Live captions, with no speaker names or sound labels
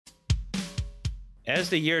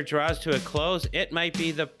As the year draws to a close, it might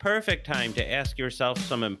be the perfect time to ask yourself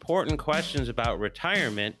some important questions about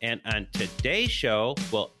retirement. And on today's show,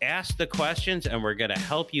 we'll ask the questions and we're going to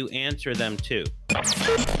help you answer them too.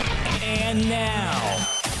 And now,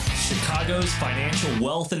 Chicago's financial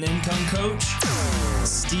wealth and income coach,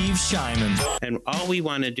 Steve Shyman. And all we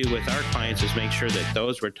want to do with our clients is make sure that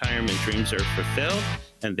those retirement dreams are fulfilled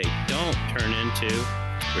and they don't turn into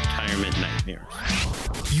retirement nightmares.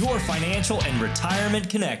 Your financial and retirement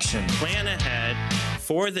connection. Plan ahead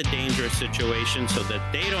for the dangerous situation so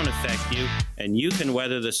that they don't affect you and you can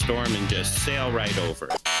weather the storm and just sail right over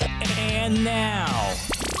it. And now,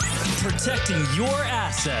 protecting your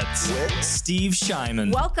assets with Steve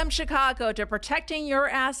Shyman. Welcome, Chicago, to Protecting Your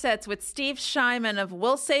Assets with Steve Shyman of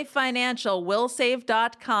WillSave Financial,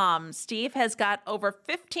 willsave.com. Steve has got over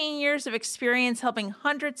 15 years of experience helping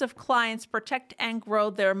hundreds of clients protect and grow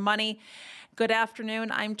their money. Good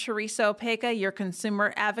afternoon. I'm Teresa Opeka, your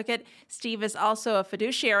consumer advocate. Steve is also a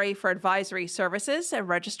fiduciary for advisory services, a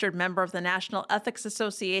registered member of the National Ethics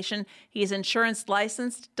Association. He's insurance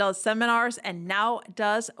licensed, does seminars, and now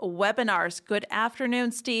does webinars. Good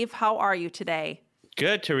afternoon, Steve. How are you today?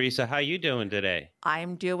 Good, Teresa. How you doing today?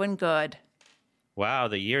 I'm doing good. Wow,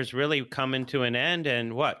 the year's really coming to an end.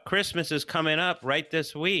 And what? Christmas is coming up right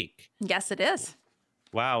this week. Yes, it is.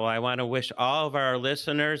 Wow, well, I want to wish all of our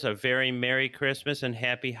listeners a very Merry Christmas and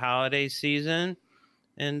Happy Holiday season.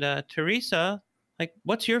 And Teresa,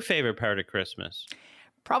 what's your favorite part of Christmas?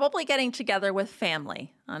 Probably getting together with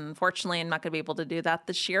family. Unfortunately, I'm not going to be able to do that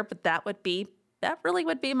this year, but that really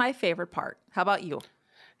would be my favorite part. How about you?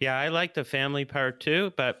 Yeah, I like the family part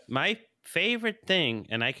too, but my favorite thing,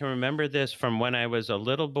 and I can remember this from when I was a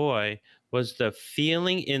little boy, was the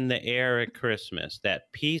feeling in the air at Christmas, that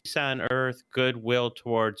peace on earth, goodwill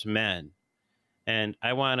towards men. And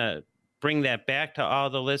I want to bring that back to all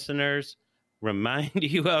the listeners, remind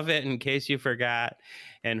you of it in case you forgot,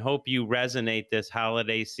 and hope you resonate this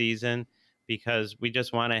holiday season because we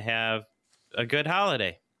just want to have a good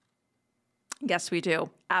holiday. Yes, we do.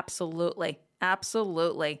 Absolutely.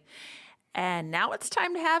 Absolutely. And now it's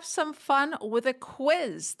time to have some fun with a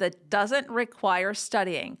quiz that doesn't require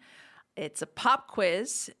studying. It's a pop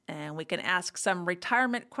quiz, and we can ask some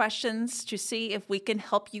retirement questions to see if we can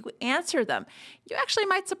help you answer them. You actually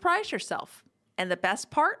might surprise yourself. And the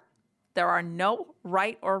best part, there are no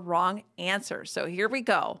right or wrong answers. So here we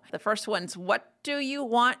go. The first one's, what do you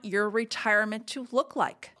want your retirement to look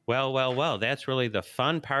like? Well, that's really the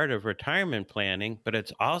fun part of retirement planning, but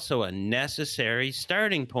it's also a necessary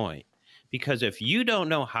starting point. Because if you don't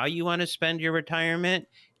know how you want to spend your retirement,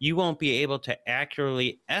 you won't be able to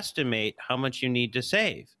accurately estimate how much you need to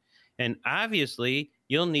save. And obviously,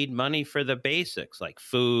 you'll need money for the basics like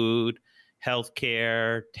food,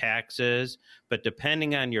 healthcare, taxes. But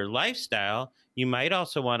depending on your lifestyle, you might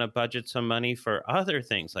also want to budget some money for other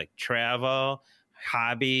things like travel,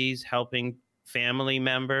 hobbies, helping family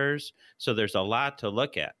members. So there's a lot to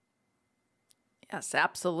look at. Yes,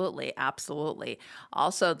 absolutely. Absolutely.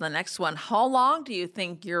 Also, the next one, how long do you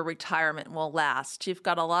think your retirement will last? You've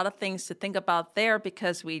got a lot of things to think about there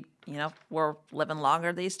because we're living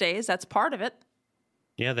longer these days. That's part of it.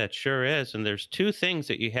 Yeah, that sure is. And there's two things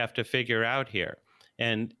that you have to figure out here.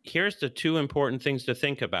 And here's the two important things to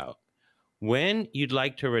think about. When you'd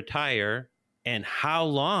like to retire and how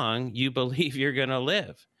long you believe you're going to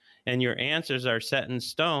live. And your answers are set in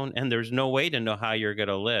stone, and there's no way to know how you're going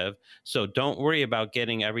to live. So don't worry about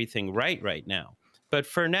getting everything right now. But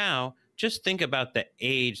for now, just think about the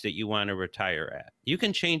age that you want to retire at. You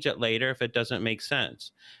can change it later if it doesn't make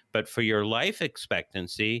sense. But for your life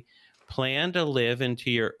expectancy, plan to live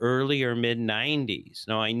into your early or mid-90s.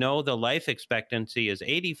 Now, I know the life expectancy is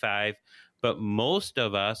 85, but most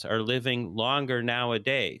of us are living longer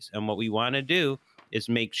nowadays. And what we want to do is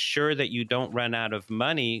make sure that you don't run out of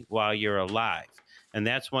money while you're alive. And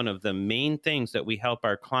that's one of the main things that we help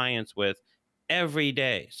our clients with every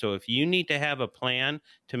day. So if you need to have a plan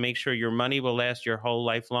to make sure your money will last your whole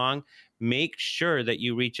life long, make sure that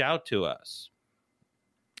you reach out to us.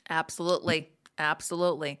 Absolutely.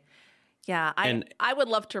 Absolutely. Yeah, I would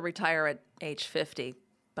love to retire at age 50,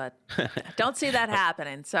 but I don't see that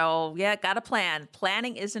happening. So yeah, got a plan.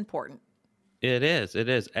 Planning is important. It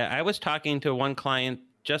is. I was talking to one client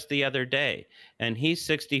just the other day, and he's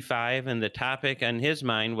 65, and the topic on his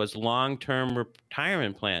mind was long-term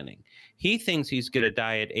retirement planning. He thinks he's going to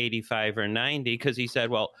die at 85 or 90 because he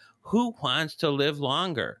said, well, who wants to live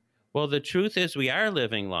longer? Well, the truth is we are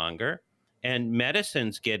living longer, and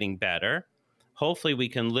medicine's getting better. Hopefully we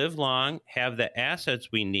can live long, have the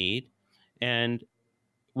assets we need, and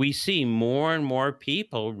we see more and more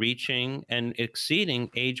people reaching and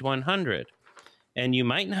exceeding age 100. And you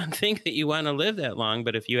might not think that you want to live that long,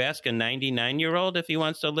 but if you ask a 99-year-old if he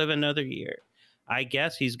wants to live another year, I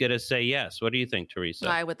guess he's going to say yes. What do you think, Teresa?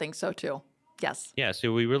 I would think so too. Yes. Yeah,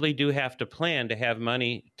 so we really do have to plan to have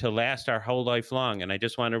money to last our whole life long. And I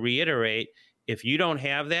just want to reiterate, if you don't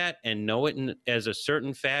have that and know it as a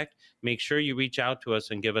certain fact, make sure you reach out to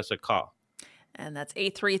us and give us a call. And that's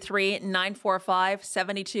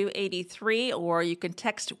 833-945-7283, or you can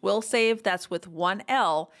text Will Save, that's with one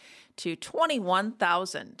L, to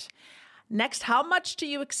 21,000. Next, how much do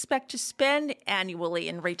you expect to spend annually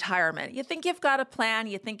in retirement? You think you've got a plan,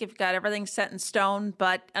 you think you've got everything set in stone,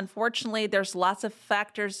 but unfortunately, there's lots of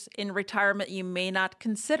factors in retirement you may not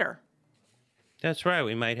consider. That's right.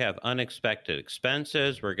 We might have unexpected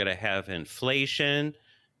expenses. We're going to have inflation.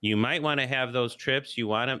 You might want to have those trips. You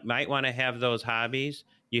might want to have those hobbies.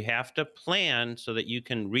 You have to plan so that you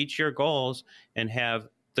can reach your goals and have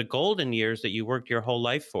the golden years that you worked your whole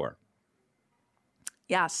life for.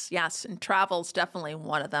 Yes, yes. And travel's definitely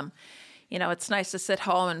one of them. You know, it's nice to sit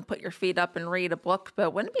home and put your feet up and read a book,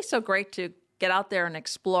 but wouldn't it be so great to get out there and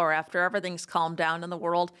explore after everything's calmed down in the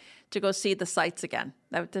world, to go see the sights again?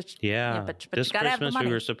 But this Christmas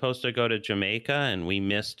we were supposed to go to Jamaica and we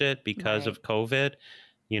missed it because of COVID.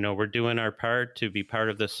 You know, we're doing our part to be part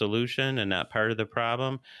of the solution and not part of the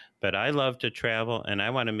problem. But I love to travel, and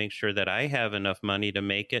I want to make sure that I have enough money to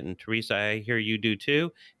make it. And Teresa, I hear you do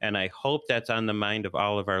too. And I hope that's on the mind of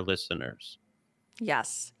all of our listeners.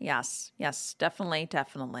 Yes, yes, yes, definitely,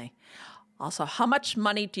 definitely. Also, how much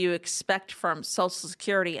money do you expect from Social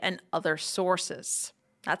Security and other sources?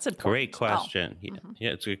 That's important. Great question.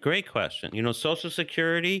 Yeah, it's a great question. You know, Social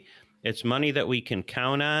Security, it's money that we can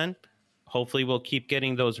count on. Hopefully we'll keep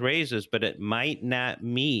getting those raises, but it might not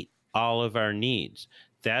meet all of our needs.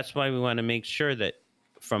 That's why we want to make sure that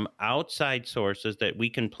from outside sources that we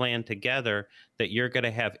can plan together that you're going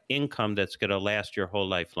to have income that's going to last your whole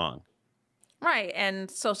life long. Right.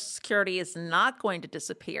 And Social Security is not going to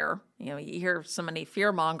disappear. You know, you hear so many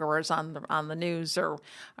fear mongers on the news or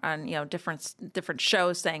on, you know, different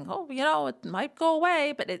shows saying, oh, you know, it might go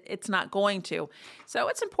away, but it's not going to. So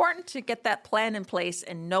it's important to get that plan in place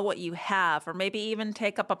and know what you have, or maybe even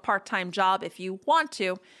take up a part-time job if you want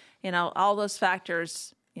to. You know, all those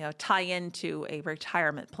factors, you know, tie into a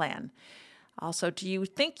retirement plan. Also, do you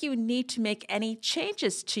think you need to make any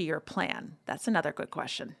changes to your plan? That's another good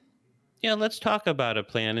question. Yeah, let's talk about a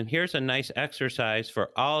plan. And here's a nice exercise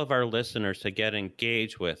for all of our listeners to get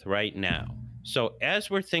engaged with right now. So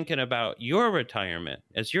as we're thinking about your retirement,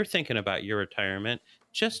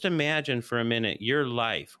 just imagine for a minute your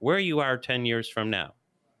life, where you are 10 years from now.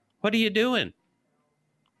 What are you doing?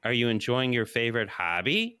 Are you enjoying your favorite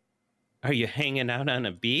hobby? Are you hanging out on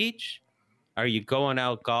a beach? Are you going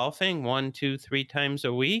out golfing 1, 2, 3 times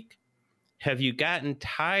a week? Have you gotten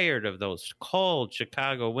tired of those cold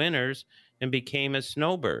Chicago winters and became a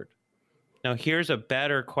snowbird? Now, here's a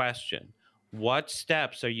better question. What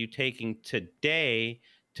steps are you taking today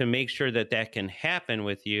to make sure that that can happen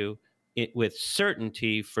with you with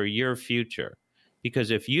certainty for your future?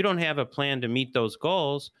 Because if you don't have a plan to meet those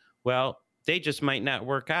goals, well, they just might not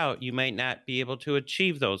work out. You might not be able to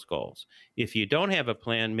achieve those goals. If you don't have a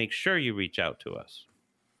plan, make sure you reach out to us.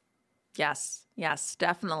 Yes, yes,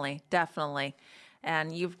 definitely, definitely.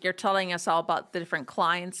 And you're telling us all about the different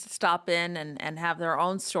clients that stop in and have their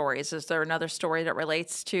own stories. Is there another story that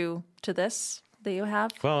relates to this that you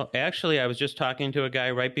have? Well, actually, I was just talking to a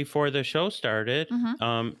guy right before the show started.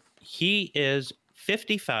 He is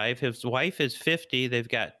 55. His wife is 50. They've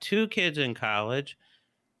got 2 kids in college.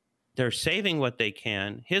 They're saving what they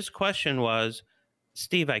can. His question was,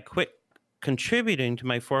 Steve, I quit contributing to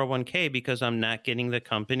my 401k because I'm not getting the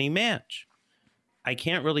company match. I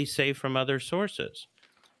can't really save from other sources.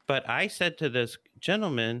 But I said to this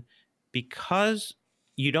gentleman, because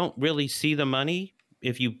you don't really see the money,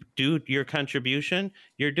 if you do your contribution,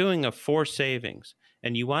 you're doing a forced savings.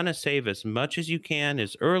 And you want to save as much as you can,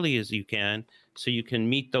 as early as you can, so you can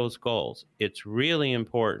meet those goals. It's really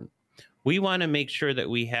important. We want to make sure that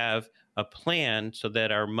we have a plan so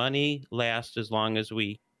that our money lasts as long as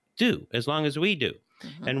we do.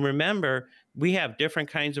 And remember, we have different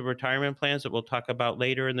kinds of retirement plans that we'll talk about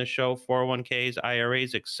later in the show, 401ks,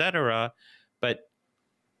 IRAs, etc. But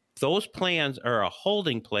those plans are a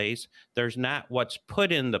holding place. There's not what's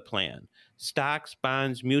put in the plan. Stocks,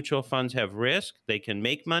 bonds, mutual funds have risk. They can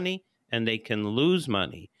make money and they can lose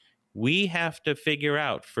money. We have to figure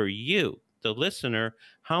out for you, the listener,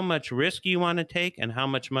 how much risk you want to take and how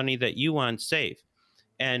much money that you want safe.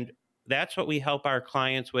 And that's what we help our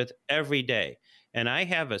clients with every day. And I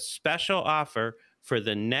have a special offer for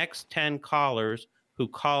the next 10 callers who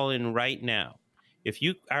call in right now. if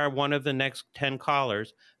you are one of the next 10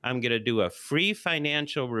 callers, I'm going to do a free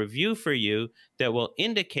financial review for you that will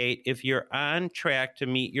indicate if you're on track to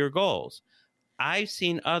meet your goals. I've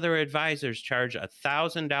seen other advisors charge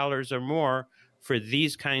 $1,000 or more for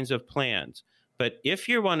these kinds of plans. But if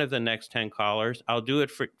you're one of the next 10 callers, I'll do it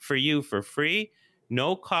for you for free,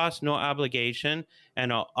 no cost, no obligation.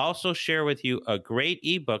 And I'll also share with you a great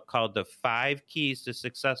ebook called The 5 Keys to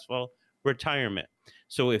Successful Retirement.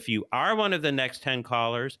 So if you are one of the next 10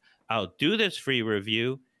 callers, I'll do this free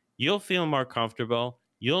review. You'll feel more comfortable.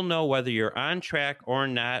 You'll know whether you're on track or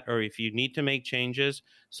not, or if you need to make changes.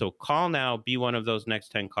 So call now, be one of those next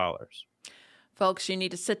 10 callers. Folks, you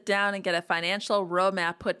need to sit down and get a financial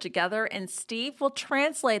roadmap put together, and Steve will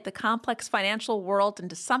translate the complex financial world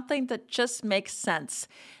into something that just makes sense.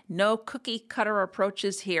 No cookie cutter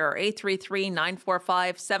approaches here.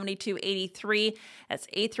 833-945-7283. That's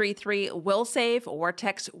 833-WILL-SAVE, or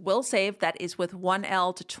text WILL-SAVE, that is with one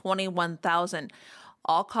L, to 21,000.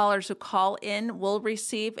 All callers who call in will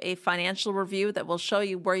receive a financial review that will show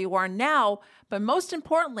you where you are now, but most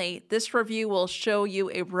importantly, this review will show you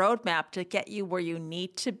a roadmap to get you where you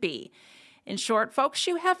need to be. In short, folks,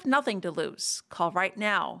 you have nothing to lose. Call right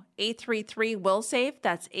now, 833-WILL-SAVE,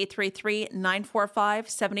 that's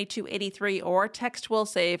 833-945-7283, or text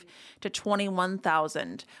WILL-SAVE to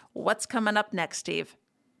 21,000. What's coming up next, Steve?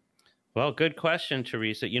 Well, good question,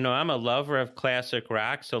 Teresa. You know, I'm a lover of classic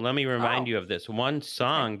rock, so let me remind you of this one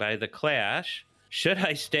song by The Clash. Should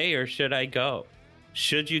I stay or should I go?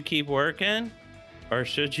 Should you keep working or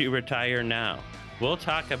should you retire now? We'll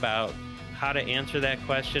talk about how to answer that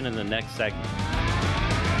question in the next segment.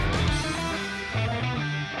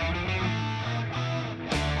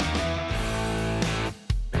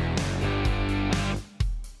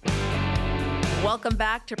 Welcome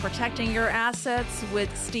back to Protecting Your Assets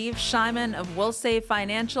with Steve Shyman of WillSave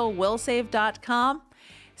Financial, WillSave.com.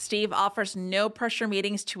 Steve offers no pressure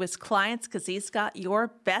meetings to his clients because he's got your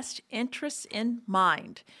best interests in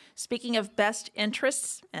mind. Speaking of best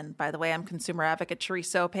interests, and by the way, I'm consumer advocate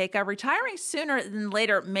Teresa Opeka, retiring sooner than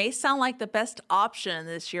later may sound like the best option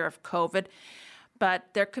this year of COVID,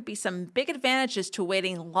 but there could be some big advantages to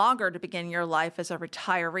waiting longer to begin your life as a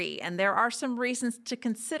retiree, and there are some reasons to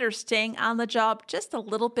consider staying on the job just a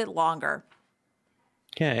little bit longer.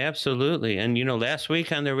 Yeah, absolutely. And, you know, last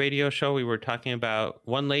week on the radio show, we were talking about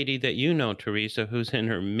one lady that you know, Teresa, who's in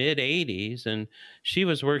her mid-80s, and she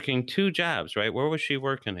was working 2 jobs, right? Where was she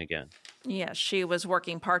working again? Yes, she was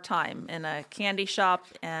working part-time in a candy shop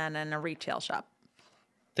and in a retail shop.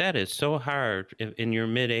 That is so hard in your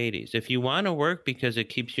mid-80s. If you want to work because it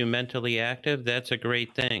keeps you mentally active, that's a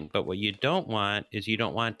great thing. But what you don't want is you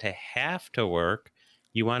don't want to have to work.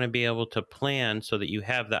 You want to be able to plan so that you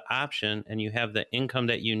have the option and you have the income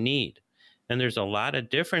that you need. And there's a lot of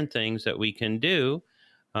different things that we can do.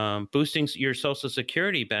 Boosting your Social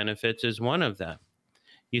Security benefits is one of them.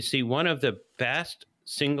 You see, one of the best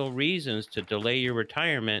single reasons to delay your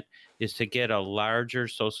retirement is to get a larger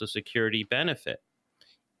Social Security benefit.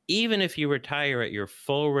 Even if you retire at your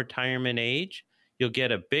full retirement age, you'll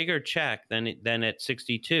get a bigger check than at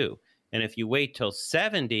 62. And if you wait till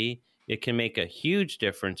 70, it can make a huge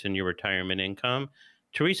difference in your retirement income.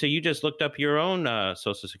 Teresa, you just looked up your own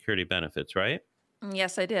Social Security benefits, right?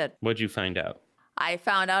 Yes, I did. What'd you find out? I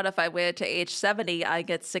found out if I waited to age 70, I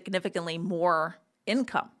get significantly more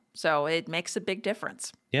income. So it makes a big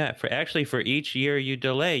difference. Yeah, for each year you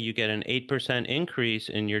delay, you get an 8% increase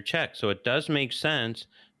in your check. So it does make sense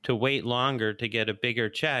to wait longer to get a bigger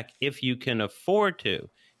check if you can afford to.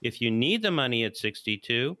 If you need the money at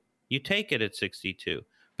 62, you take it at 62.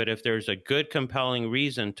 But if there's a good, compelling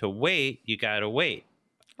reason to wait, you got to wait.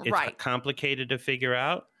 It's complicated to figure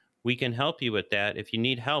out. We can help you with that. If you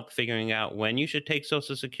need help figuring out when you should take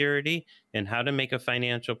Social Security and how to make a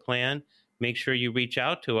financial plan, make sure you reach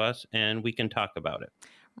out to us and we can talk about it.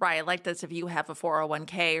 Right. Like this, if you have a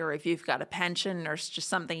 401k or if you've got a pension or it's just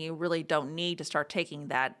something you really don't need to start taking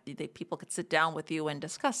that, people could sit down with you and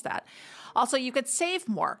discuss that. Also, you could save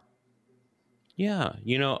more. Yeah.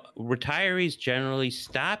 You know, retirees generally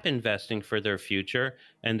stop investing for their future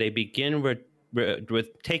and they begin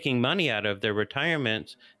with taking money out of their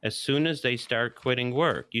retirements as soon as they start quitting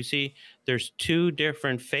work. You see, there's 2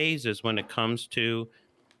 different phases when it comes to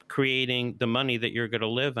creating the money that you're going to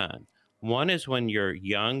live on. One is when you're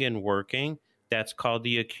young and working. That's called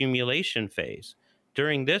the accumulation phase.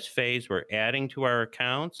 During this phase, we're adding to our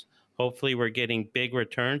accounts. Hopefully, we're getting big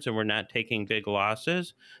returns and we're not taking big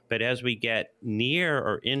losses. But as we get near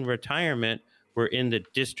or in retirement, we're in the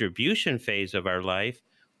distribution phase of our life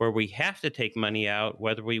where we have to take money out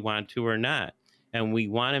whether we want to or not. And we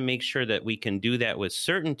want to make sure that we can do that with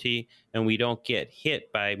certainty and we don't get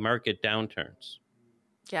hit by market downturns.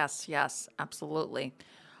 Yes, yes, absolutely.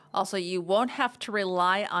 Also, you won't have to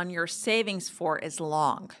rely on your savings for as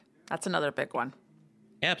long. That's another big one.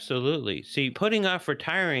 Absolutely. See, putting off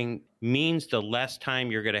retiring means the less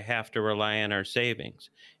time you're going to have to rely on our savings.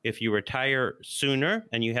 If you retire sooner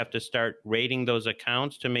and you have to start rating those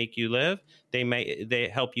accounts to make you live,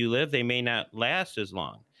 they help you live. They may not last as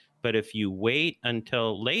long. But if you wait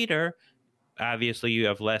until later, obviously you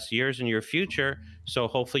have less years in your future. So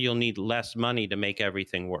hopefully you'll need less money to make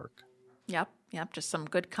everything work. Yep. Just some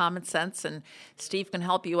good common sense. And Steve can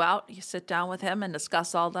help you out. You sit down with him and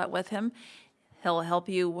discuss all that with him. He'll help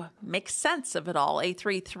you make sense of it all.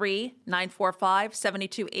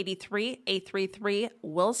 833-945-7283,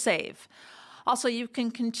 833-WILL-SAVE. Also, you can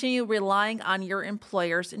continue relying on your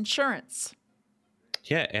employer's insurance.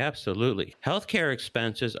 Yeah, absolutely. Healthcare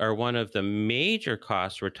expenses are one of the major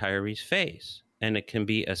costs retirees face, and it can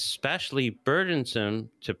be especially burdensome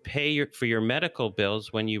to pay for your medical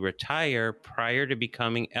bills when you retire prior to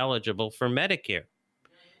becoming eligible for Medicare.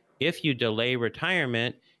 If you delay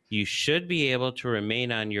retirement, you should be able to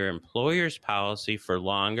remain on your employer's policy for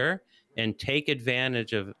longer and take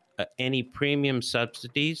advantage of any premium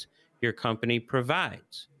subsidies your company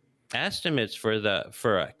provides. Estimates for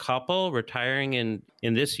a couple retiring in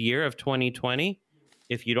this year of 2020,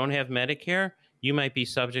 if you don't have Medicare, you might be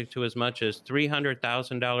subject to as much as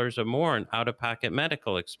 $300,000 or more in out-of-pocket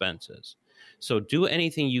medical expenses. So do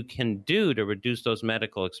anything you can do to reduce those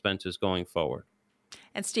medical expenses going forward.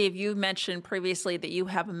 And Steve, you mentioned previously that you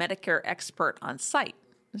have a Medicare expert on site.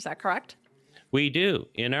 Is that correct? We do.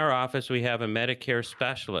 In our office, we have a Medicare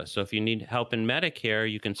specialist. So if you need help in Medicare,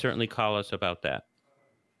 you can certainly call us about that.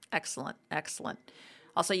 Excellent.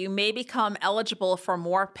 Also, you may become eligible for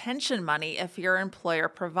more pension money if your employer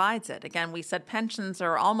provides it. Again, we said pensions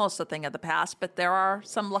are almost a thing of the past, but there are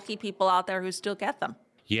some lucky people out there who still get them.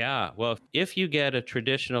 Yeah. Well, if you get a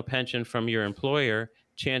traditional pension from your employer,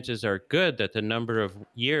 chances are good that the number of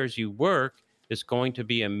years you work is going to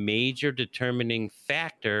be a major determining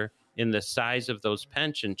factor in the size of those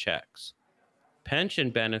pension checks. Pension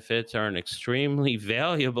benefits are an extremely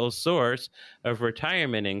valuable source of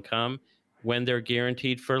retirement income when they're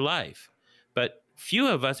guaranteed for life. But few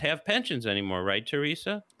of us have pensions anymore, right,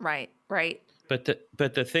 Teresa? Right. But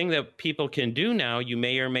the thing that people can do now, you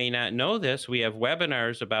may or may not know this, we have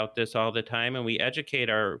webinars about this all the time, and we educate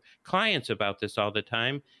our clients about this all the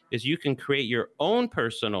time, is you can create your own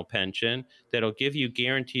personal pension that'll give you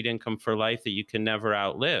guaranteed income for life that you can never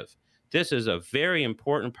outlive. This is a very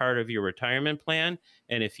important part of your retirement plan.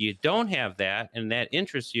 And if you don't have that and that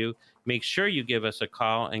interests you, make sure you give us a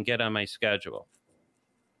call and get on my schedule.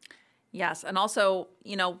 Yes. And also,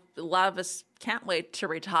 a lot of us can't wait to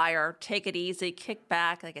retire. Take it easy, kick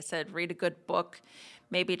back. Like I said, read a good book.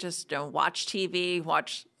 Maybe just watch TV,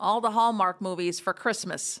 watch all the Hallmark movies for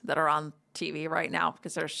Christmas that are on TV right now,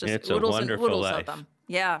 because there's just oodles and oodles of them.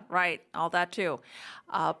 Yeah, right. All that too.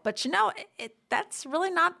 But that's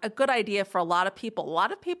really not a good idea for a lot of people. A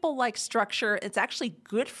lot of people like structure. It's actually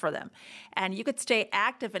good for them. And you could stay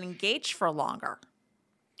active and engaged for longer.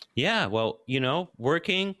 Yeah, well,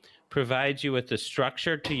 working provides you with the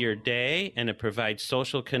structure to your day, and it provides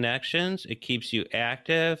social connections. It keeps you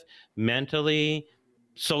active, mentally,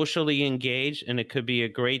 socially engaged, and it could be a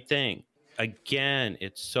great thing. Again,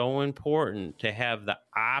 it's so important to have the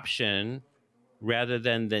option rather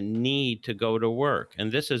than the need to go to work.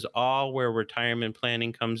 And this is all where retirement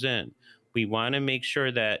planning comes in. We want to make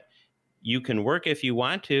sure that you can work if you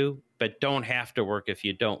want to, but don't have to work if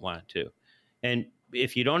you don't want to. And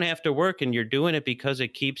if you don't have to work and you're doing it because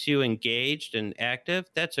it keeps you engaged and active,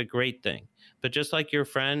 that's a great thing. But just like your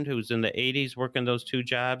friend who's in the 80s working those two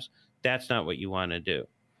jobs, that's not what you want to do.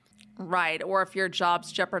 Right. Or if your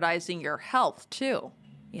job's jeopardizing your health too.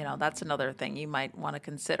 That's another thing you might want to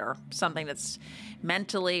consider, something that's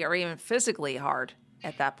mentally or even physically hard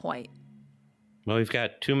at that point. Well, we've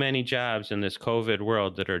got too many jobs in this COVID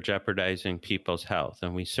world that are jeopardizing people's health,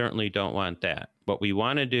 and we certainly don't want that. What we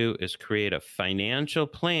want to do is create a financial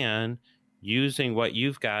plan using what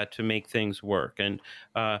you've got to make things work. And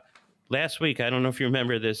last week, I don't know if you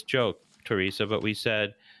remember this joke, Teresa, but we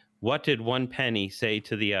said, what did one penny say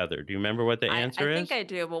to the other? Do you remember what the answer is? I think I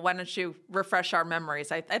do. Well, why don't you refresh our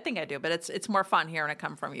memories? I think I do, but it's more fun hearing it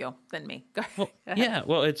come from you than me.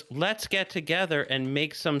 It's let's get together and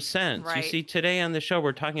make some sense. Right. You see, today on the show,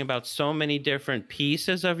 we're talking about so many different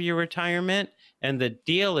pieces of your retirement, and the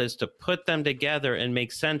deal is to put them together and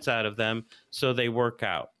make sense out of them so they work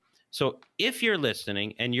out. So if you're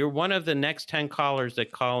listening and you're one of the next 10 callers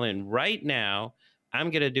that call in right now, I'm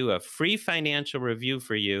going to do a free financial review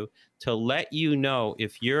for you to let you know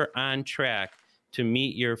if you're on track to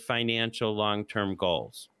meet your financial long-term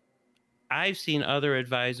goals. I've seen other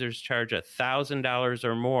advisors charge $1,000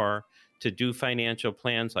 or more to do financial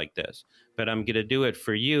plans like this, but I'm going to do it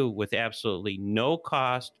for you with absolutely no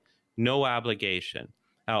cost, no obligation.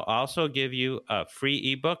 I'll also give you a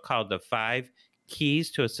free ebook called The 5 Keys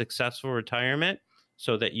to a Successful Retirement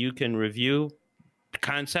so that you can review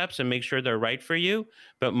concepts and make sure they're right for you.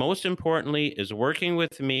 But most importantly is working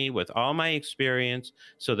with me with all my experience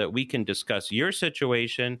so that we can discuss your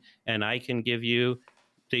situation and I can give you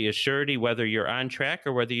the assurity whether you're on track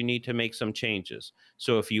or whether you need to make some changes.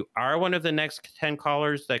 So if you are one of the next 10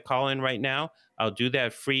 callers that call in right now, I'll do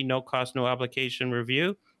that free, no cost, no obligation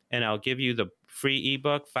review, and I'll give you the free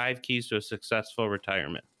ebook, 5 Keys to a Successful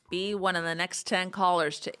Retirement. Be one of the next 10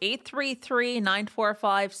 callers to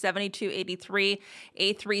 833-945-7283,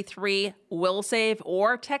 833-WILL-SAVE,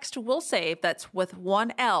 or text WILL-SAVE, that's with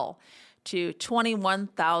one L, to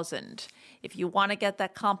 21,000. If you want to get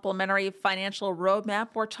that complimentary financial roadmap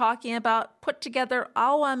we're talking about put together,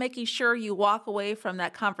 I'll making sure you walk away from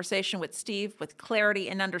that conversation with Steve with clarity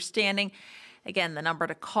and understanding. Again, the number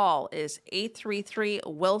to call is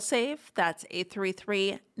 833-WILL-SAVE. That's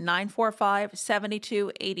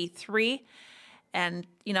 833-945-7283. And,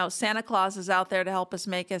 you know, Santa Claus is out there to help us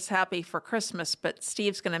make us happy for Christmas, but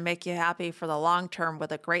Steve's going to make you happy for the long term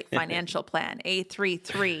with a great financial plan.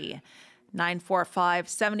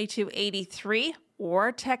 833-945-7283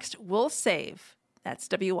 or text WILL-SAVE. That's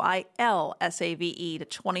WILSAVE to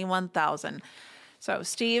 21,000. So,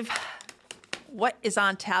 Steve, what is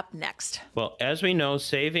on tap next? Well, as we know,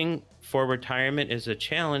 saving for retirement is a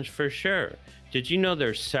challenge for sure. Did you know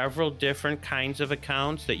there's several different kinds of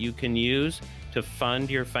accounts that you can use to fund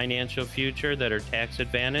your financial future that are tax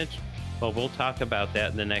advantaged? Well, we'll talk about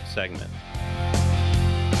that in the next segment.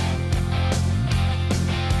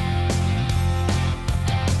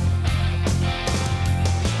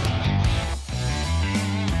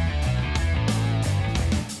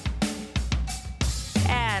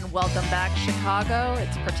 Welcome back, Chicago.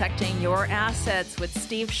 It's Protecting Your Assets with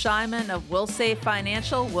Steve Shyman of WillSave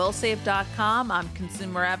Financial, willsave.com. I'm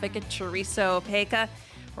consumer advocate Teresa Opeka.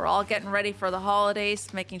 We're all getting ready for the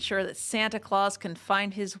holidays, making sure that Santa Claus can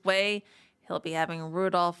find his way. He'll be having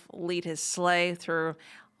Rudolph lead his sleigh through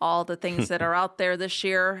all the things that are out there this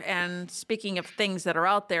year. And speaking of things that are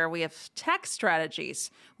out there, we have tax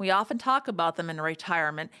strategies. We often talk about them in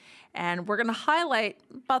retirement. And we're going to highlight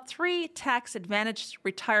about 3 tax-advantaged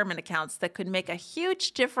retirement accounts that could make a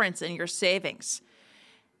huge difference in your savings.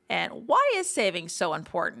 And why is saving so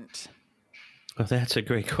important? Well, that's a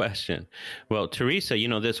great question. Well, Teresa, you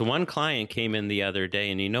know, this one client came in the other day,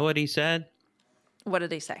 and you know what he said? What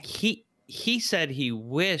did he say? He said he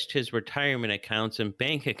wished his retirement accounts and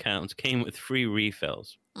bank accounts came with free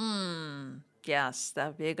refills. Yes, that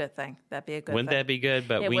would be a good thing. Wouldn't that be good?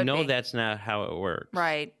 But we know that's not how it works.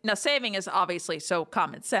 Right. Now, saving is obviously so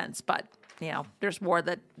common sense, but, you know, there's more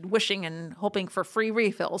that wishing and hoping for free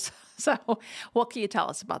refills. So what can you tell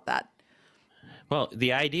us about that? Well,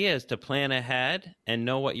 the idea is to plan ahead and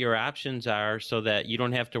know what your options are so that you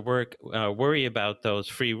don't have to worry about those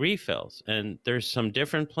free refills. And there's some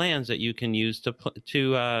different plans that you can use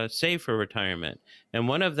to save for retirement. And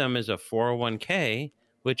one of them is a 401k,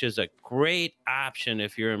 which is a great option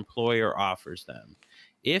if your employer offers them.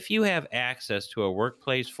 If you have access to a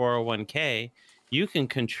workplace 401k, you can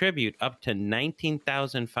contribute up to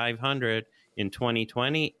 $19,500 in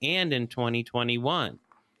 2020 and in 2021.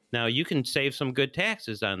 Now, you can save some good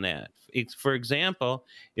taxes on that. For example,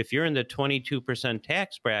 if you're in the 22%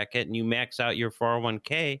 tax bracket and you max out your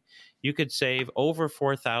 401k, you could save over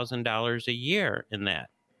 $4,000 a year in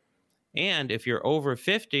that. And if you're over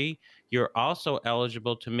 50, you're also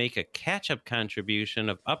eligible to make a catch-up contribution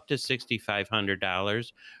of up to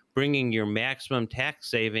 $6,500, bringing your maximum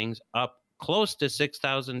tax savings up close to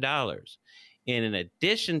 $6,000. And in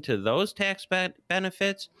addition to those tax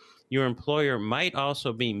benefits, your employer might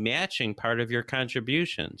also be matching part of your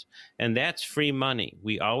contributions, and that's free money.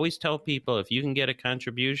 We always tell people if you can get a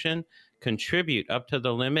contribution, contribute up to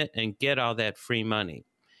the limit and get all that free money.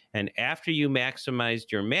 And after you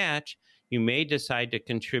maximized your match, you may decide to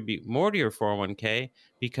contribute more to your 401k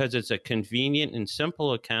because it's a convenient and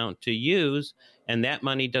simple account to use, and that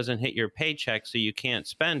money doesn't hit your paycheck, so you can't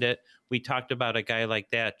spend it. We talked about a guy like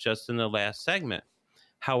that just in the last segment.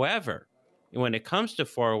 However, when it comes to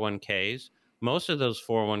 401ks, most of those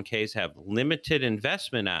 401ks have limited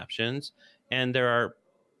investment options, and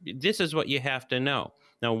this is what you have to know.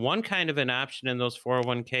 Now, one kind of an option in those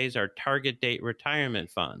 401ks are target date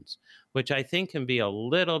retirement funds, which I think can be a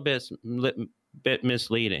little bit bit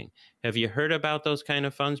misleading. Have you heard about those kind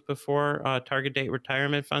of funds before, target date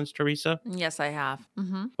retirement funds, Teresa? Yes, I have.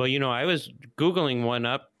 Mm-hmm. Well, I was Googling one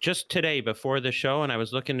up just today before the show, and I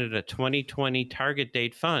was looking at a 2020 target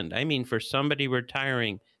date fund. I mean, for somebody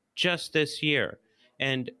retiring just this year.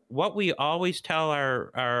 And what we always tell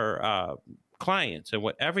our clients and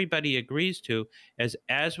what everybody agrees to is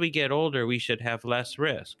as we get older, we should have less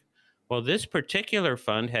risk. Well, this particular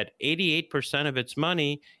fund had 88% of its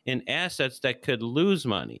money in assets that could lose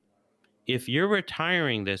money. If you're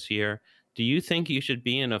retiring this year, do you think you should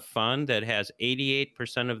be in a fund that has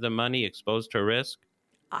 88% of the money exposed to risk?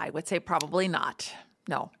 I would say probably not.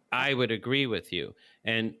 No. I would agree with you.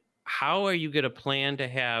 And how are you going to plan to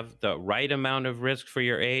have the right amount of risk for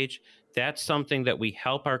your age? That's something that we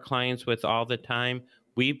help our clients with all the time.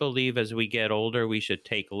 We believe as we get older, we should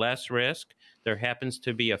take less risk. There happens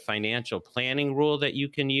to be a financial planning rule that you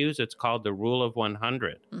can use. It's called the rule of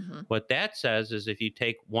 100. Mm-hmm. What that says is if you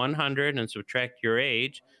take 100 and subtract your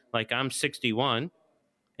age, like I'm 61,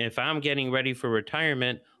 if I'm getting ready for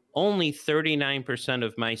retirement, only 39%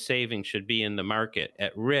 of my savings should be in the market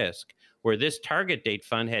at risk, where this target date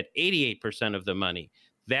fund had 88% of the money.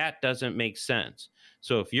 That doesn't make sense.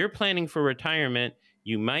 So if you're planning for retirement,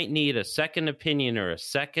 you might need a second opinion or a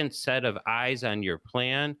second set of eyes on your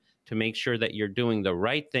plan to make sure that you're doing the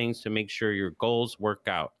right things to make sure your goals work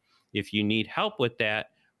out. If you need help with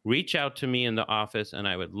that, reach out to me in the office and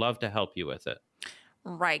I would love to help you with it.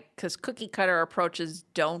 Right, because cookie cutter approaches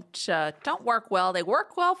don't work well. They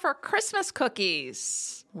work well for Christmas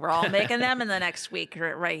cookies. We're all making them in the next week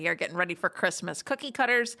right here, getting ready for Christmas. Cookie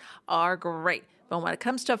cutters are great. But when it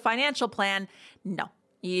comes to a financial plan, no.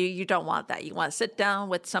 You don't want that. You want to sit down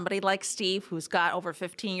with somebody like Steve, who's got over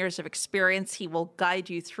 15 years of experience. He will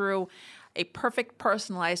guide you through a perfect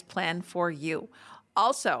personalized plan for you.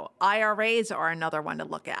 Also, IRAs are another one to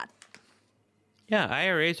look at. Yeah,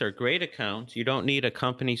 IRAs are great accounts. You don't need a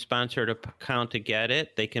company-sponsored account to get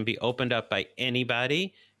it. They can be opened up by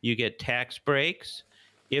anybody. You get tax breaks.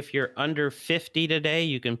 If you're under 50 today,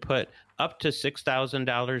 you can put up to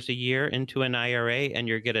 $6,000 a year into an IRA, and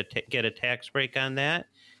you're going to get a tax break on that.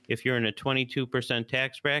 If you're in a 22%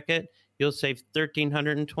 tax bracket, you'll save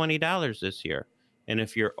 $1,320 this year. And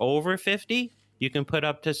if you're over 50, you can put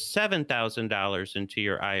up to $7,000 into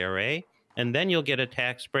your IRA, and then you'll get a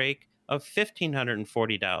tax break of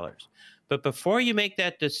 $1,540. But before you make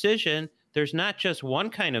that decision, there's not just one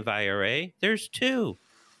kind of IRA, there's two.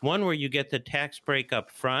 One where you get the tax break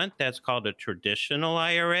up front, that's called a traditional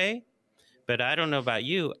IRA. But I don't know about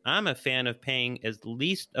you, I'm a fan of paying as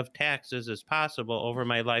least of taxes as possible over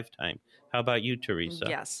my lifetime. How about you, Teresa?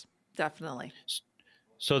 Yes, definitely.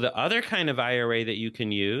 So the other kind of IRA that you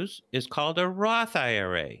can use is called a Roth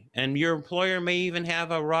IRA. And your employer may even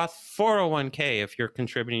have a Roth 401k if you're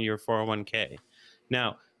contributing to your 401k.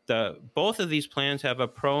 Now, both of these plans have a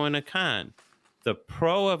pro and a con. The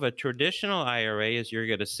pro of a traditional IRA is you're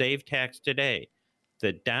going to save tax today.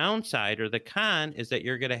 The downside or the con is that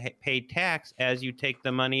you're going to pay tax as you take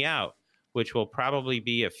the money out, which will probably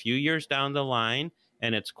be a few years down the line,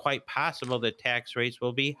 and it's quite possible that tax rates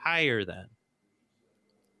will be higher then.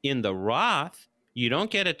 In the Roth, you don't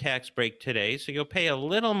get a tax break today, so you'll pay a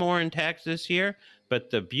little more in tax this year, but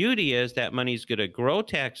the beauty is that money's going to grow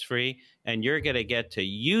tax-free, and you're going to get to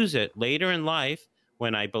use it later in life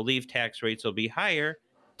when I believe tax rates will be higher,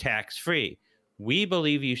 tax-free. We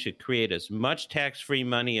believe you should create as much tax-free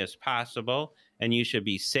money as possible, and you should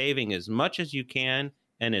be saving as much as you can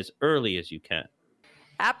and as early as you can.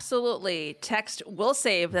 Absolutely. Text Will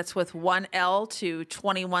Save, that's with one L, to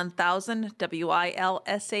 21,000,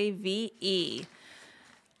 WILSAVE.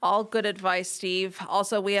 All good advice, Steve.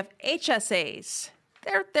 Also, we have HSAs.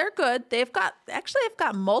 They're good. They've got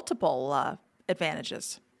multiple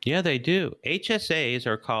advantages. Yeah, they do. HSAs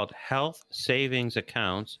are called health savings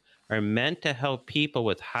accounts, are meant to help people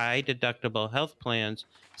with high deductible health plans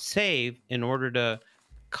save in order to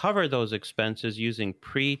cover those expenses using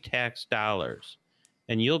pre-tax dollars.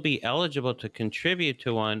 And you'll be eligible to contribute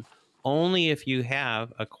to one only if you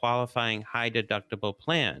have a qualifying high deductible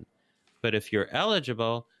plan. But if you're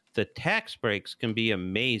eligible, the tax breaks can be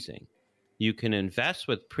amazing. You can invest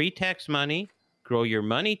with pre-tax money, grow your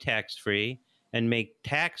money tax-free, and make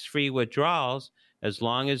tax-free withdrawals as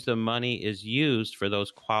long as the money is used for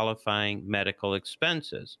those qualifying medical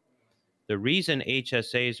expenses. The reason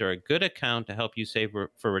HSAs are a good account to help you save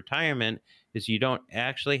for retirement is you don't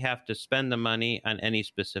actually have to spend the money on any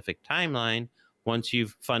specific timeline once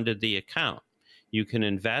you've funded the account. You can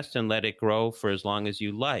invest and let it grow for as long as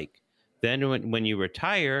you like. Then when you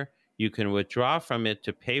retire, you can withdraw from it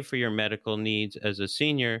to pay for your medical needs as a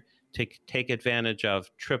senior to take advantage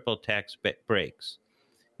of triple tax breaks.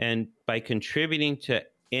 And by contributing to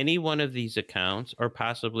any one of these accounts, or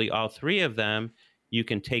possibly all three of them, you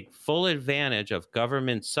can take full advantage of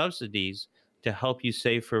government subsidies to help you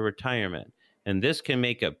save for retirement. And this can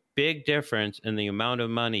make a big difference in the amount of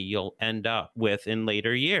money you'll end up with in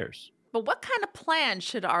later years. But what kind of plan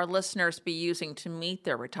should our listeners be using to meet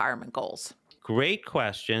their retirement goals? Great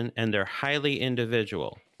question, and they're highly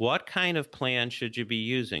individual. What kind of plan should you be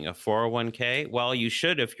using? A 401k? Well, you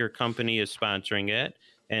should if your company is sponsoring it.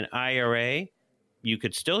 An IRA? You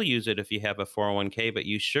could still use it if you have a 401k, but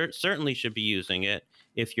you certainly should be using it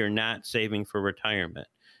if you're not saving for retirement.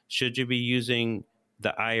 Should you be using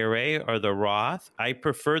the IRA or the Roth? I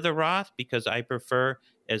prefer the Roth because I prefer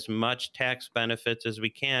as much tax benefits as we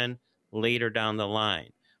can later down the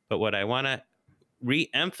line. But what I want to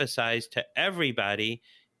re-emphasize to everybody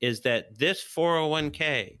is that this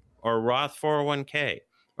 401k or Roth 401k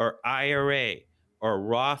or IRA or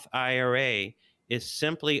Roth IRA is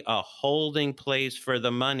simply a holding place for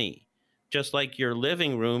the money, just like your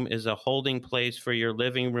living room is a holding place for your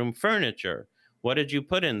living room furniture. What did you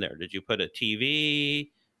put in there? Did you put a TV,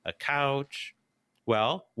 a couch?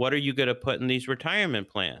 Well, what are you going to put in these retirement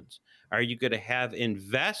plans? Are you going to have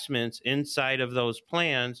investments inside of those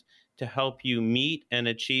plans to help you meet and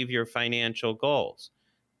achieve your financial goals?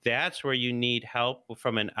 That's where you need help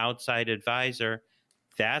from an outside advisor.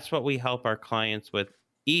 That's what we help our clients with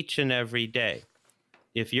each and every day.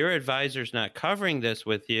 If your advisor's not covering this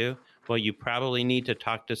with you, well, you probably need to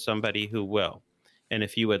talk to somebody who will. And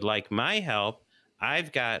if you would like my help,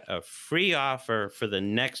 I've got a free offer for the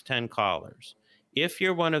next 10 callers. If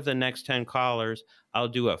you're one of the next 10 callers, I'll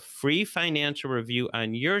do a free financial review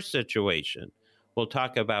on your situation. We'll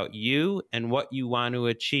talk about you and what you want to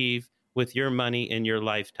achieve with your money in your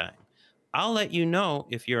lifetime. I'll let you know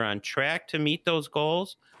if you're on track to meet those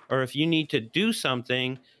goals or if you need to do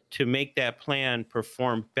something to make that plan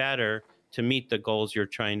perform better to meet the goals you're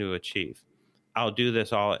trying to achieve. I'll do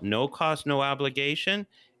this all at no cost, no obligation,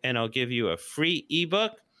 and I'll give you a free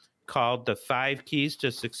ebook called The 5 Keys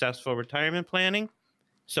to Successful Retirement Planning.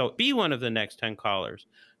 So be one of the next 10 callers.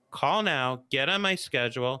 Call now, get on my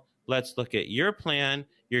schedule. Let's look at your plan.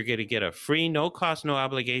 You're going to get a free, no cost, no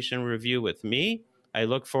obligation review with me. I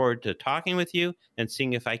look forward to talking with you and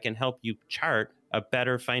seeing if I can help you chart a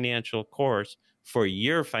better financial course for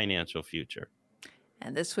your financial future.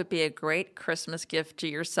 And this would be a great Christmas gift to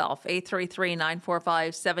yourself.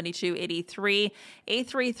 833-945-7283.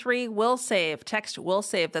 833-WILL-SAVE. Text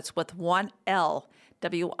WILL-SAVE. That's with one L.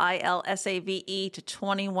 WILSAVE to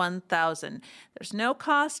 21,000. There's no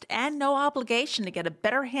cost and no obligation to get a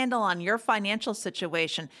better handle on your financial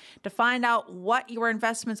situation, to find out what your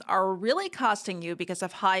investments are really costing you because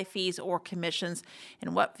of high fees or commissions,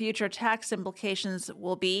 and what future tax implications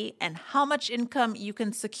will be, and how much income you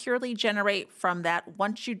can securely generate from that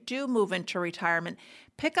once you do move into retirement.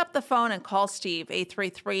 Pick up the phone and call Steve,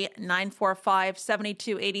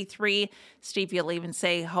 833-945-7283. Steve, you'll even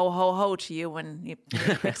say ho, ho, ho to you when he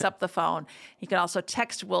picks up the phone. You can also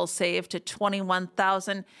text WILL-SAVE to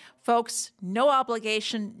 21,000. Folks, no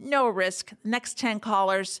obligation, no risk. Next 10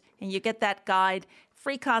 callers, and you get that guide,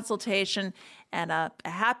 free consultation, and a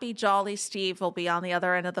happy, jolly Steve will be on the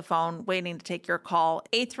other end of the phone waiting to take your call.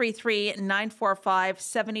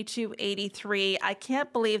 833-945-7283. I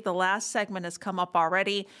can't believe the last segment has come up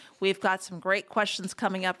already. We've got some great questions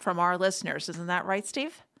coming up from our listeners. Isn't that right,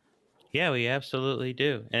 Steve? Yeah, we absolutely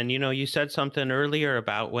do. And, you know, you said something earlier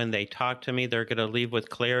about when they talk to me, they're going to leave with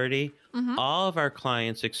clarity. Mm-hmm. All of our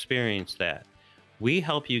clients experience that. We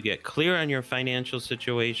help you get clear on your financial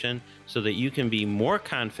situation so that you can be more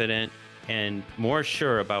confident and more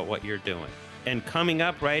sure about what you're doing. And coming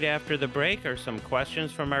up right after the break are some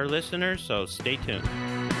questions from our listeners, so stay tuned.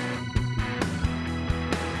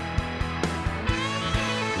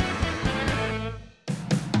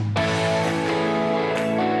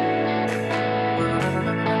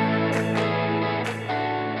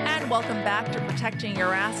 Welcome back to Protecting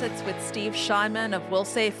Your Assets with Steve Shyman of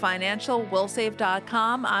WillSave Financial,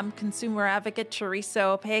 willsave.com. I'm consumer advocate Teresa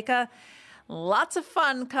Opeka. Lots of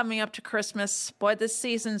fun coming up to Christmas. Boy, this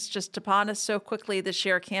season's just upon us so quickly this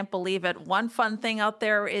year. Can't believe it. One fun thing out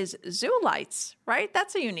there is zoo lights, right?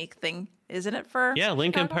 That's a unique thing, isn't it? Yeah,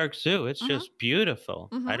 Lincoln Park Zoo. It's just beautiful.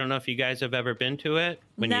 I don't know if you guys have ever been to it.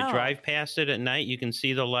 When you drive past it at night, you can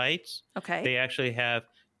see the lights. Okay. They actually have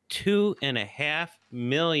 2.5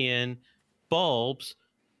 million bulbs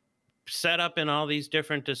set up in all these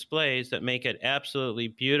different displays that make it absolutely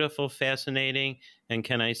beautiful, fascinating, and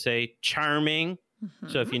can I say charming.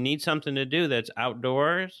 So if you need something to do that's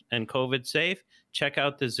outdoors and COVID safe, check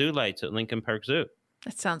out the zoo lights at Lincoln Park Zoo.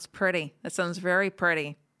 That sounds pretty. That sounds very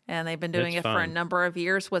pretty. And they've been doing it for a number of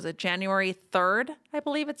years. Was it January 3rd? I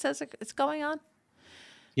believe it says it's going on.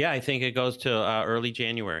 Yeah, I think it goes to early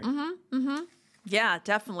January. Yeah,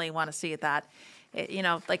 definitely want to see that.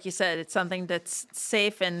 Like you said, it's something that's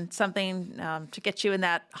safe and something to get you in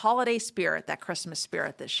that holiday spirit, that Christmas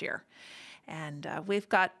spirit this year. And we've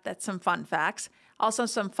got some fun facts. Also,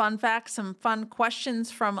 some fun facts, some fun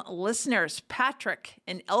questions from listeners. Patrick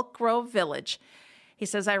in Elk Grove Village. He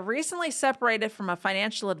says, I recently separated from a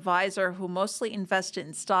financial advisor who mostly invested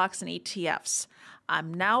in stocks and ETFs.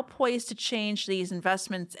 I'm now poised to change these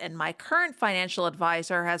investments, and my current financial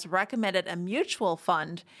advisor has recommended a mutual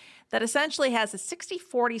fund that essentially has a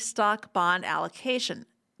 60-40 stock bond allocation.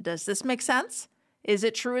 Does this make sense? Is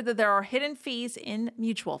it true that there are hidden fees in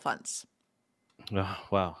mutual funds? Oh,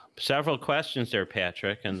 well, several questions there,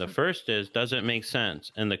 Patrick. And the first is, does it make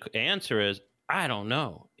sense? And the answer is, I don't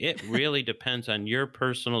know. It really depends on your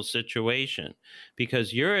personal situation,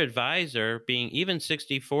 because your advisor, being even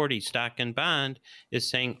 60-40 stock and bond, is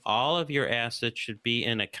saying all of your assets should be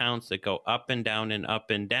in accounts that go up and down and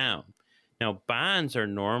up and down. Now, bonds are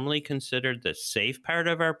normally considered the safe part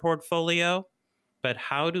of our portfolio, but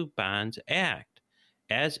how do bonds act?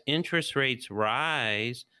 As interest rates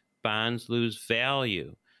rise, bonds lose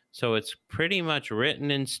value. So it's pretty much written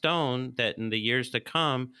in stone that in the years to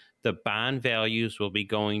come, the bond values will be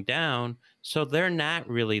going down. So they're not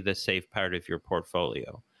really the safe part of your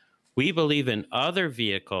portfolio. We believe in other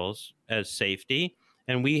vehicles as safety,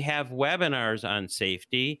 and we have webinars on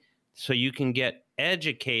safety so you can get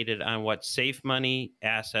educated on what safe money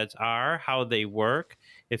assets are, how they work.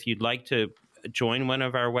 If you'd like to join one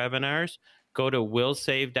of our webinars, go to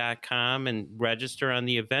willsave.com and register on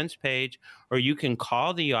the events page, or you can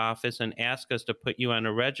call the office and ask us to put you on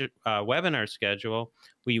a webinar schedule.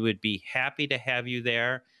 We would be happy to have you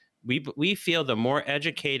there. We feel the more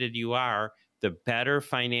educated you are, the better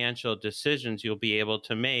financial decisions you'll be able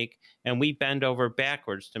to make. And we bend over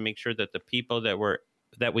backwards to make sure that the people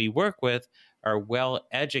that we work with are well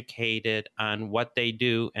educated on what they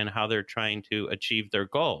do and how they're trying to achieve their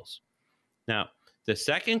goals. Now, the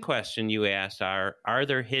second question you asked are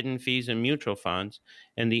there hidden fees in mutual funds?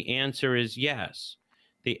 And the answer is yes.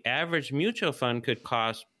 The average mutual fund could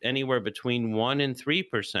cost anywhere between 1% and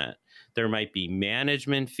 3%. There might be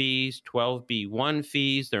management fees, 12B1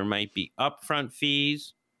 fees, there might be upfront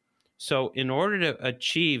fees. So in order to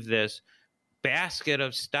achieve this basket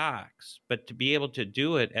of stocks, but to be able to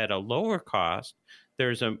do it at a lower cost,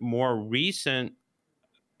 there's a more recent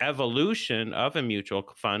evolution of a mutual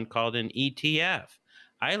fund called an ETF.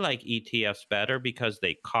 I like ETFs better because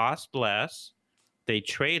they cost less, they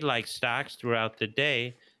trade like stocks throughout the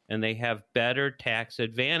day, and they have better tax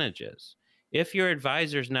advantages. If your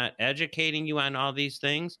advisor's not educating you on all these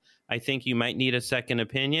things, I think you might need a second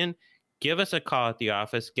opinion. Give us a call at the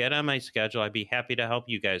office, get on my schedule. I'd be happy to help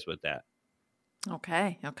you guys with that.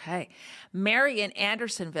 Okay. Mary in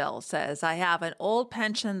Andersonville says, I have an old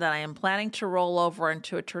pension that I am planning to roll over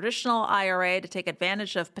into a traditional IRA to take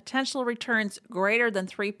advantage of potential returns greater than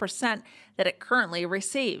 3% that it currently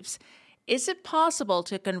receives. Is it possible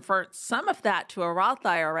to convert some of that to a Roth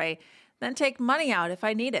IRA, then take money out if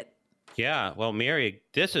I need it? Yeah, well, Mary,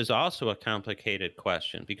 this is also a complicated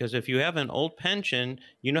question, because if you have an old pension,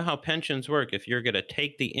 you know how pensions work. If you're going to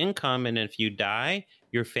take the income and if you die,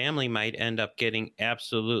 your family might end up getting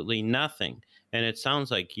absolutely nothing. And it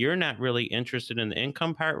sounds like you're not really interested in the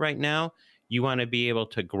income part right now. You want to be able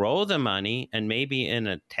to grow the money, and maybe in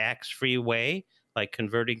a tax-free way, like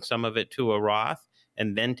converting some of it to a Roth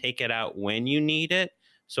and then take it out when you need it.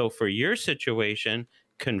 So for your situation,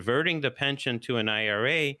 converting the pension to an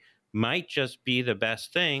IRA might just be the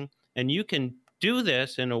best thing. And you can do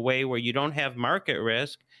this in a way where you don't have market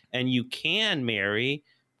risk, and you can, Mary,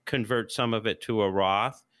 convert some of it to a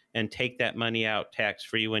Roth and take that money out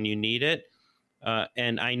tax-free when you need it.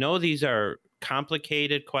 And I know these are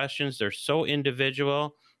complicated questions. They're so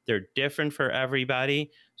individual. They're different for everybody.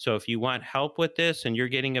 So if you want help with this and you're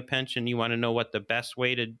getting a pension, you want to know what the best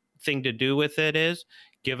thing to do with it is,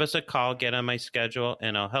 give us a call, get on my schedule,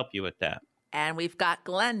 and I'll help you with that. And we've got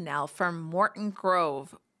Glenn now from Morton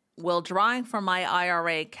Grove. Will drawing from my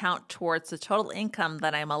IRA count towards the total income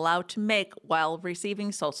that I'm allowed to make while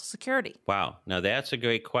receiving Social Security? Wow. Now, that's a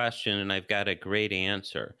great question, and I've got a great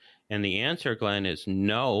answer. And the answer, Glenn, is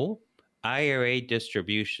no. IRA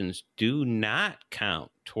distributions do not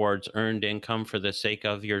count towards earned income for the sake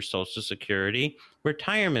of your Social Security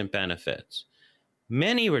retirement benefits.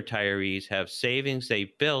 Many retirees have savings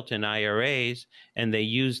they built in IRAs, and they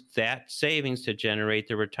use that savings to generate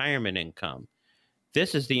their retirement income.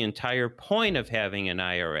 This is the entire point of having an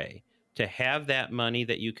IRA. to have that money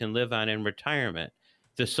that you can live on in retirement.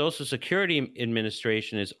 The Social Security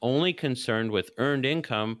Administration is only concerned with earned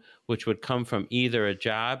income, which would come from either a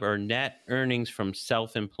job or net earnings from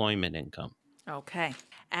self-employment income. Okay.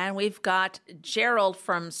 And we've got Gerald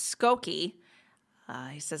from Skokie.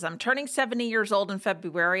 He says, I'm turning 70 years old in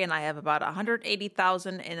February, and I have about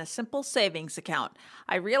 $180,000 in a simple savings account.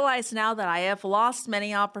 I realize now that I have lost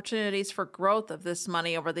many opportunities for growth of this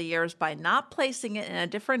money over the years by not placing it in a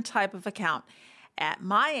different type of account. At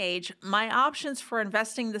my age, my options for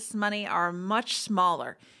investing this money are much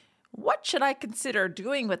smaller. What should I consider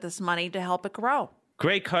doing with this money to help it grow?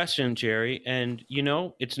 Great question, Jerry. And,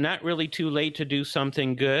 it's not really too late to do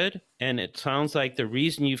something good. And it sounds like the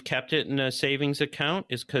reason you've kept it in a savings account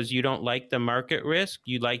is because you don't like the market risk.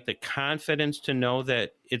 You like the confidence to know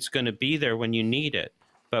that it's going to be there when you need it.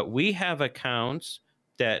 But we have accounts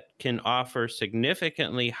that can offer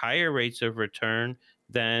significantly higher rates of return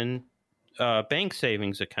than bank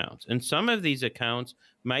savings accounts. And some of these accounts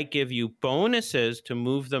might give you bonuses to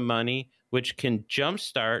move the money, which can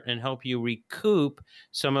jumpstart and help you recoup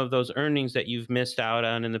some of those earnings that you've missed out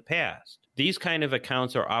on in the past. These kind of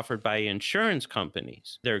accounts are offered by insurance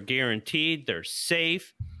companies. They're guaranteed, they're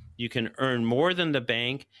safe, you can earn more than the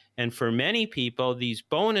bank. And for many people, these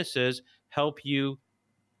bonuses help you,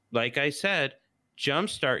 like I said,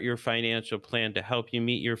 jumpstart your financial plan to help you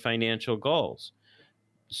meet your financial goals.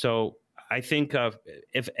 So I think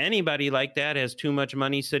if anybody like that has too much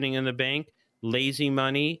money sitting in the bank, lazy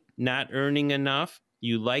money, not earning enough,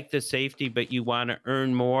 you like the safety, but you want to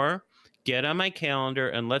earn more, get on my calendar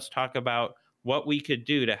and let's talk about what we could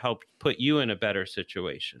do to help put you in a better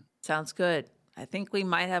situation. Sounds good. I think we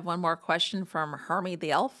might have one more question from Hermie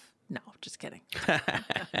the Elf. No, just kidding.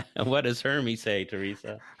 What does Hermie say,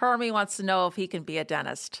 Teresa? Hermie wants to know if he can be a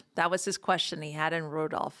dentist. That was his question he had in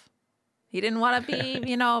Rudolph. He didn't want to be,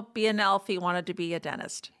 be an elf. He wanted to be a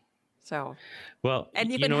dentist. So, well,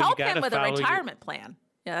 and you can help him with a retirement plan.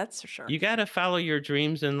 Yeah, that's for sure. You got to follow your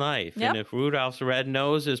dreams in life. Yep. And if Rudolph's red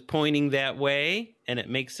nose is pointing that way and it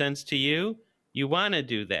makes sense to you, you want to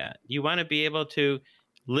do that. You want to be able to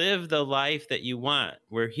live the life that you want.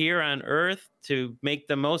 We're here on Earth to make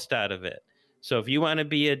the most out of it. So if you want to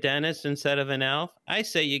be a dentist instead of an elf, I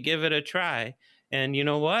say you give it a try. And you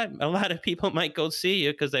know what? A lot of people might go see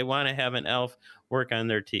you because they want to have an elf work on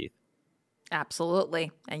their teeth.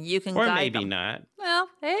 Absolutely. And you can or guide maybe them. not. Well,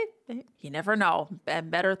 hey, you never know.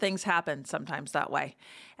 And better things happen sometimes that way.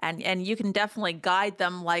 And you can definitely guide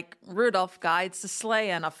them like Rudolph guides the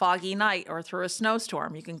sleigh on a foggy night or through a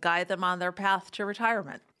snowstorm. You can guide them on their path to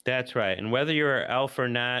retirement. That's right. And whether you're an elf or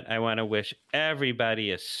not, I want to wish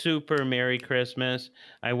everybody a super Merry Christmas.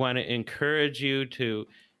 I want to encourage you to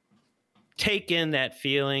take in that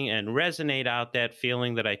feeling and resonate out that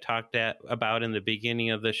feeling that I talked about in the beginning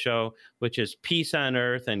of the show, which is peace on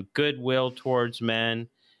earth and goodwill towards men.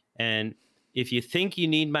 And if you think you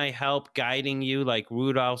need my help guiding you like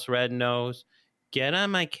Rudolph's red nose, get on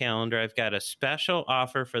my calendar. I've got a special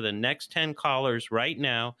offer for the next 10 callers right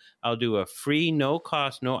now. I'll do a free, no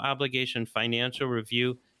cost, no obligation financial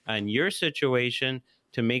review on your situation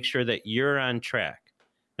to make sure that you're on track.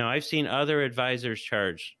 Now, I've seen other advisors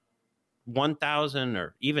charge $1,000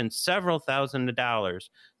 or even several $1,000s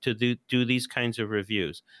to do these kinds of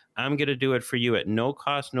reviews. I'm going to do it for you at no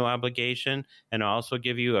cost, no obligation, and I'll also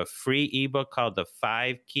give you a free ebook called The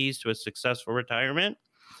 5 Keys to a Successful Retirement.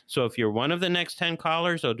 So if you're one of the next 10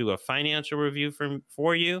 callers, I'll do a financial review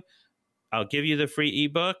for you. I'll give you the free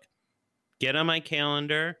ebook. Get on my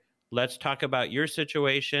calendar. Let's talk about your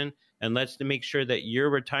situation, and let's make sure that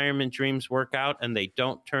your retirement dreams work out and they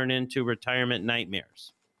don't turn into retirement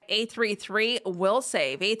nightmares.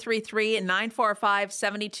 833-WILL-SAVE,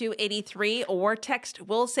 833-945-7283, or text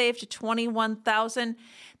WILL-SAVE to 21,000.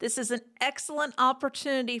 This is an excellent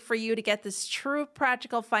opportunity for you to get this true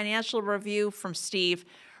practical financial review from Steve.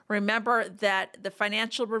 Remember that the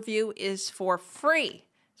financial review is for free.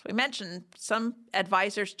 So we mentioned some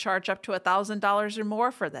advisors charge up to $1,000 or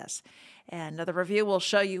more for this. And the review will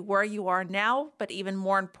show you where you are now, but even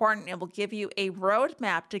more important, it will give you a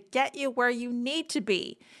roadmap to get you where you need to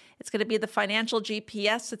be. It's going to be the financial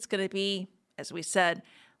GPS. It's going to be, as we said,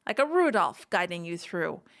 like a Rudolph guiding you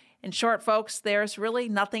through. In short, folks, there's really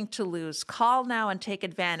nothing to lose. Call now and take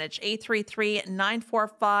advantage.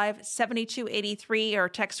 833-945-7283 or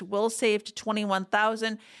text WILL-SAVE to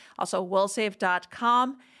 21,000. Also,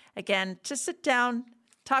 willsave.com. Again, to sit down,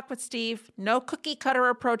 talk with Steve. No cookie cutter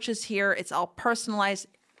approaches here. It's all personalized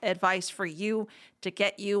advice for you to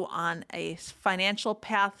get you on a financial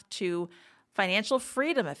path to financial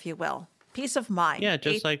freedom, if you will. Peace of mind. Yeah,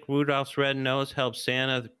 just like Rudolph's red nose helps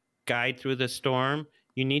Santa guide through the storm,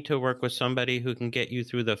 you need to work with somebody who can get you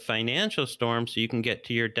through the financial storm so you can get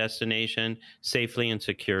to your destination safely and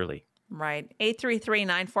securely. Right.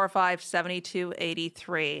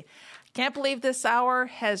 833-945-7283. Can't believe this hour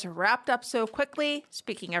has wrapped up so quickly.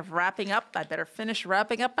 Speaking of wrapping up, I better finish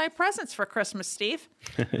wrapping up my presents for Christmas, Steve.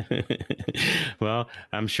 Well,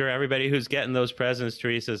 I'm sure everybody who's getting those presents,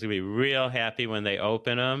 Teresa, is going to be real happy when they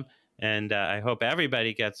open them. And I hope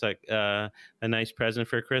everybody gets a nice present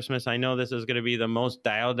for Christmas. I know this is going to be the most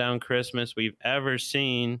dialed down Christmas we've ever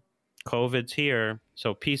seen. COVID's here.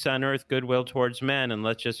 So peace on earth, goodwill towards men. And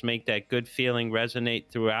let's just make that good feeling resonate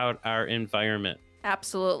throughout our environment.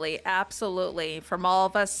 Absolutely. Absolutely. From all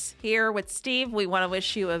of us here with Steve, we want to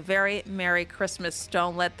wish you a very Merry Christmas.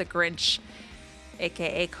 Don't let the Grinch,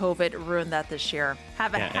 aka COVID, ruin that this year.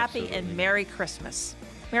 Have a happy and Merry Christmas.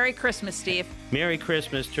 Merry Christmas, Steve. Merry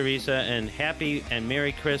Christmas, Teresa, and happy and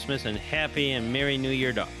Merry Christmas and happy and Merry New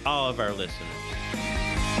Year to all of our listeners.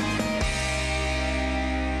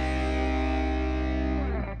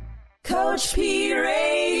 Coach P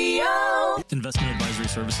Radio. Investment advisory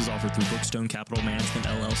services offered through Brookstone Capital Management,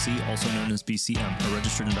 LLC, also known as BCM, a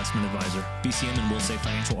registered investment advisor. BCM and Will Save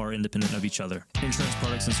Financial are independent of each other. Insurance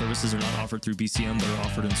products and services are not offered through BCM, but are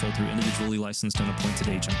offered and sold through individually licensed and appointed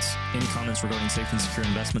agents. Any comments regarding safe and secure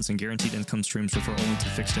investments and guaranteed income streams refer only to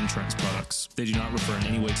fixed insurance products. They do not refer in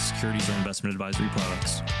any way to securities or investment advisory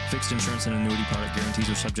products. Fixed insurance and annuity product guarantees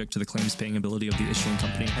are subject to the claims paying ability of the issuing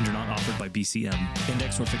company and are not offered by BCM.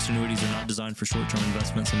 Index or fixed annuities are not designed for short-term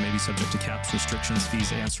investments and may be subject to caps, restrictions,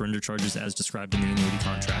 fees, and surrender charges as described in the annuity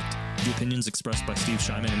contract. The opinions expressed by Steve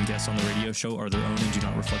Shyman and guests on the radio show are their own and do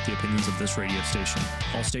not reflect the opinions of this radio station.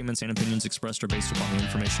 All statements and opinions expressed are based upon the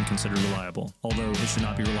information considered reliable, although it should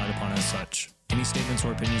not be relied upon as such. Any statements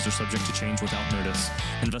or opinions are subject to change without notice.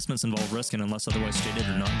 Investments involve risk and, unless otherwise stated,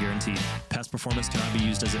 are not guaranteed. Past performance cannot be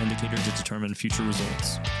used as an indicator to determine future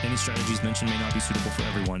results. Any strategies mentioned may not be suitable for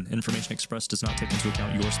everyone. Information expressed does not take into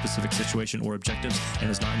account your specific situation or objectives and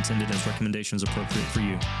is not intended as recommendations appropriate for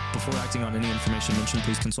you. Before acting on any information mentioned,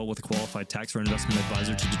 please consult with a qualified tax or investment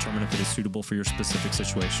advisor to determine if it is suitable for your specific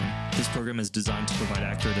situation. This program is designed to provide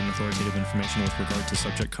accurate and authoritative information with regard to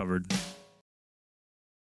subject covered.